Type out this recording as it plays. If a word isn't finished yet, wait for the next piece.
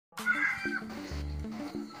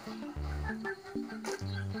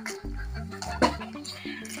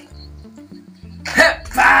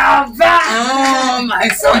Oh, my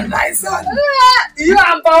son, my son. You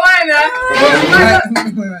are Pawai,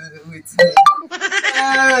 Wait.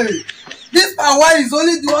 This Pawai is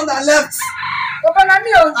only the one that left.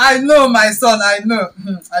 I know, my son, I know.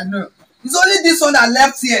 It's only this one that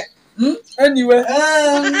left here. Anyway,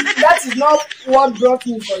 that is not what brought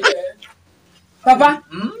me for you. Papa,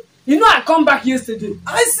 you know I come back yesterday.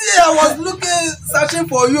 I see, I was looking, searching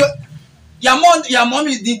for you. Your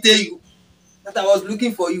mommy didn't tell you that I was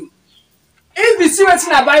looking for you. If you see what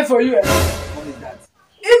I buy for you, What is that?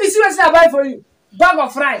 if you see what I buy for you, bag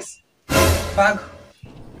of rice. Bag.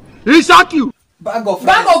 He shock you. Bag of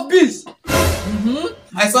Bag rice. of beans.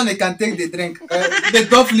 My son, he can take the drink. They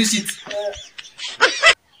don't finish it.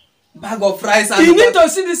 Bag of rice. And You need to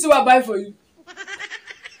see this what I buy for you.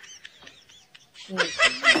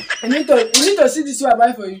 You need to see this what I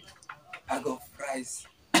buy for you. Bag of rice.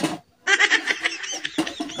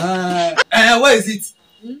 Where is it?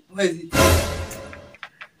 Where is it?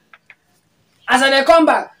 As I come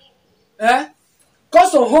back,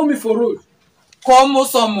 custom hold me for road. Como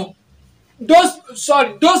some. Those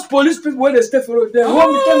police people when they stay for road, they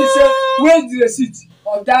hold me, tell me say, where's the receipt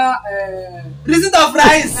of that Receipt of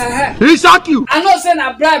rice. He shock you. I know say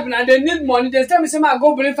na bribe and they need money. They tell me say I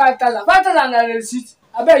go bring 5,000. 5,000 na the receipt.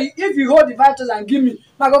 I bet if you hold the 5,000, give me.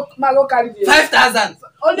 I go carry the 5,000.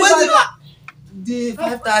 Only 5,000. The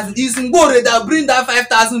 5,000 is Ngore that bring that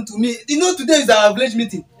 5,000 to me. You know today is our village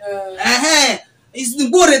meeting. It's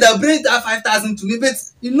Ngore that bring that 5,000 to me. But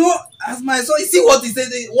you know, as my son, you see what he said,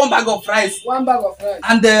 one bag of rice. One bag of rice.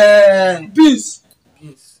 And beans.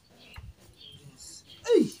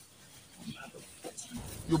 Hey.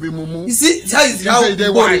 You be mumu. You see how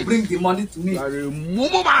Ngore bring the money to me. You are a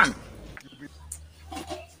mumu man.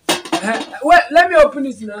 Wait, let me open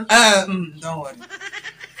it now. Don't worry.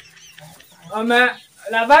 Oh man,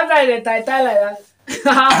 la vanta is a title like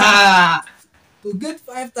that. To get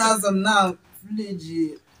 5,000 now,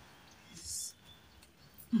 village.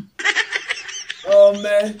 Oh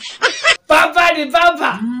man, Papa the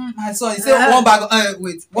Papa. My son, he said one bag.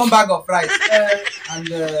 One bag of rice and.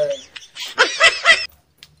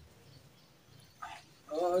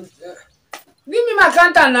 Give me my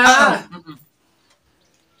counter now.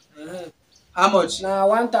 How much? Now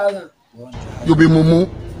 1,000. You be mumu.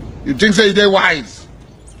 You think say they wise.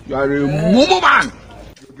 You are a mumu man.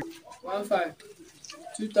 1,500.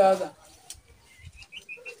 2,000.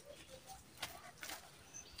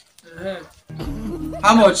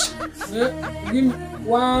 How much? Give me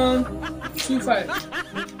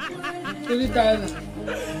 1,250. 3,000.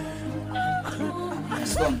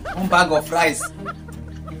 Son, one bag of rice.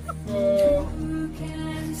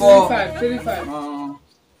 35.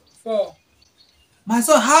 4. My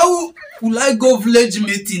son, how will I go village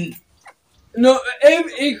meeting? No,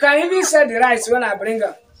 you can even sell the rice when I bring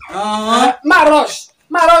her. My rush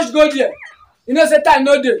go there. You know, say time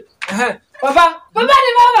no day. Papa the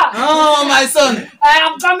Papa. Oh, my son. I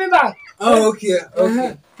am coming back. Oh, okay.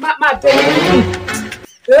 Ma, take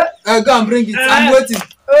it. Go and bring it. I'm waiting.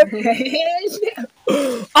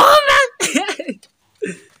 Oh man.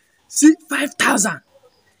 See, 5,000.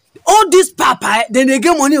 All this Papa, then they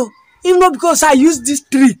get money. Even not because I use this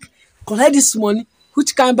trick. Collect this money.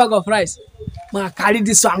 Which kind bag of rice? Ma, carry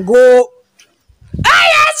this one go. Ah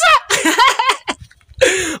yes.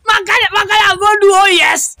 Ma, carry go do oh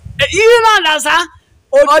yes. You know that, sir.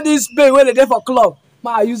 All this pay when they there for club.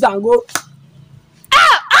 Ma, I use and go.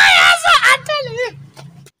 Ah yes, sir. I tell you.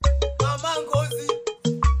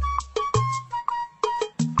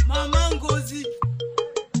 Mama Ngozi.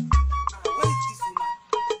 Where is this woman?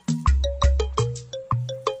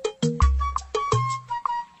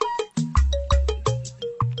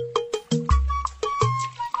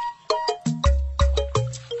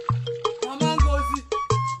 Mama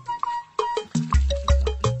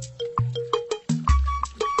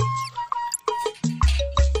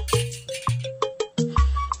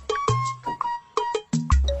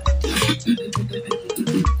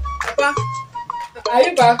Papa, are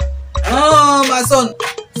you back? Oh, my son.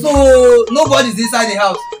 So nobody's inside the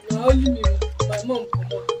house. No, only me. My mom come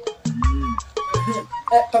on.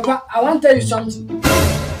 Papa, I want to tell you something.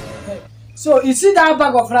 So you see that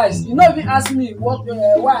bag of rice? You know, if you ask me what,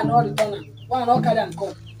 why I not return it, why I not carry and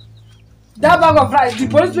come. That bag of rice, the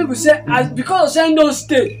police people say, because of saying don't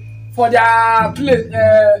stay for their place,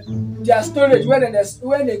 their storage where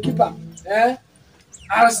they keep them.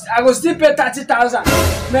 I go still pay 30,000.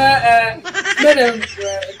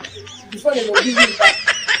 Before they go give me back.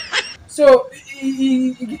 So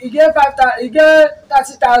he get 5,000. He get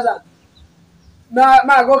 30,000. Now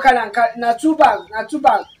I go carry and carry. Now two bag.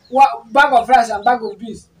 One bag of rice and bag of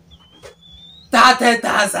beans.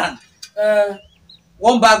 30,000.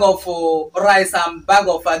 1 bag of rice and bag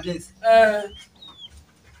of beans.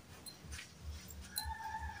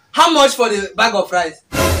 How much for the bag of rice?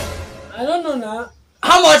 I don't know now.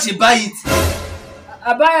 How much you buy it?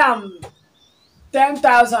 I buy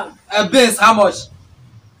 10,000. Beans, how much?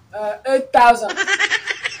 8,000.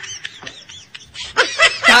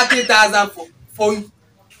 30,000 for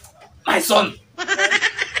my son.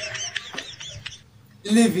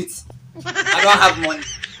 Leave it. I don't have money.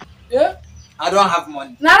 Yeah? I don't have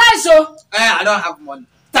money. Now right so. I don't have money.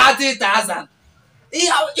 30,000. He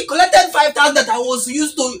collected 5,000 that I was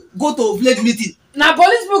used to go to village meeting. Now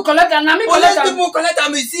police people collect and now me collect. Police people collect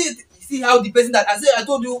and we see it. You see how the person that I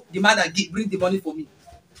told you the man that bring the money for me.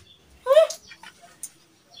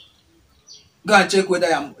 Go and check whether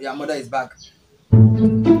your mother is back.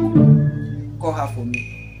 Call her for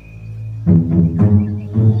me.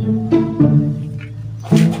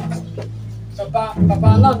 Papa, I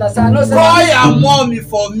don't understand. Call your mommy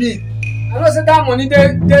for me. I know say that money they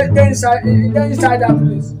inside that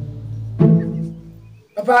place.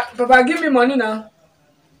 Papa, give me money now.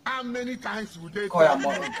 How many times would they Call your tell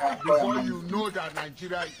mom. you before you know that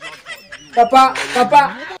Nigeria is not for you? Papa,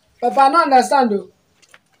 I don't understand though.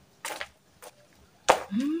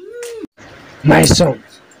 My son,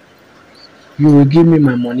 you will give me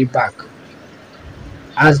my money back.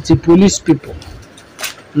 As the police people,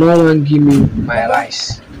 no one give me my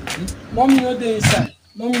rice. Mommy no dey inside.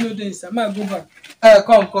 May I go back?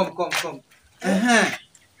 Come.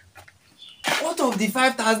 What of the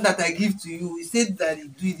 5,000 that I give to you? You said that you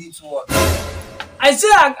do it what? I say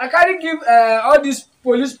I can't give all these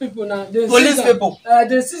police people now. Police people?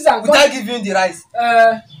 The season. Without giving the rice?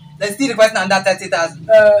 They still request under 30,000.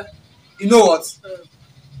 You know what?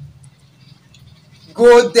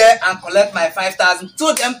 Go there and collect my 5,000.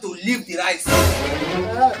 Told them to leave the rice.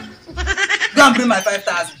 Go and bring my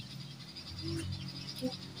 5,000.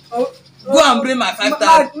 Go and bring my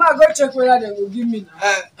 5,000. Ma go check whether they will give me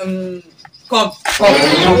now. Come,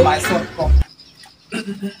 my son, come.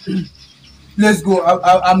 Let's go.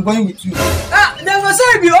 I'm going with you. They will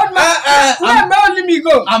say be old man. Where may only me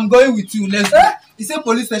go? I'm going with you. Let's go. It's a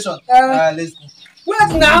police station. Let's go.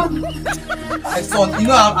 Wait now. My son, you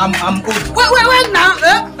know I'm old. Wait now.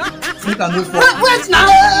 You can go for. Wait now.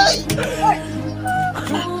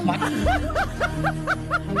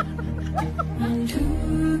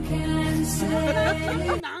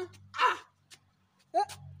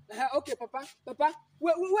 Okay, Papa.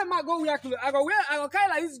 Where am I go? I go carry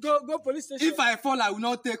like this. Go police station. If I fall, I will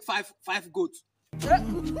not take five goats.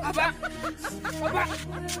 Papa.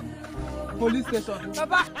 Police station.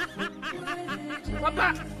 Papa.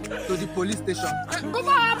 To the police station. Papa,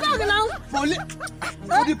 I'm back now.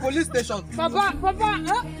 To the police station. Papa.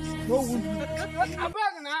 No wound. I'm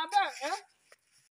back now.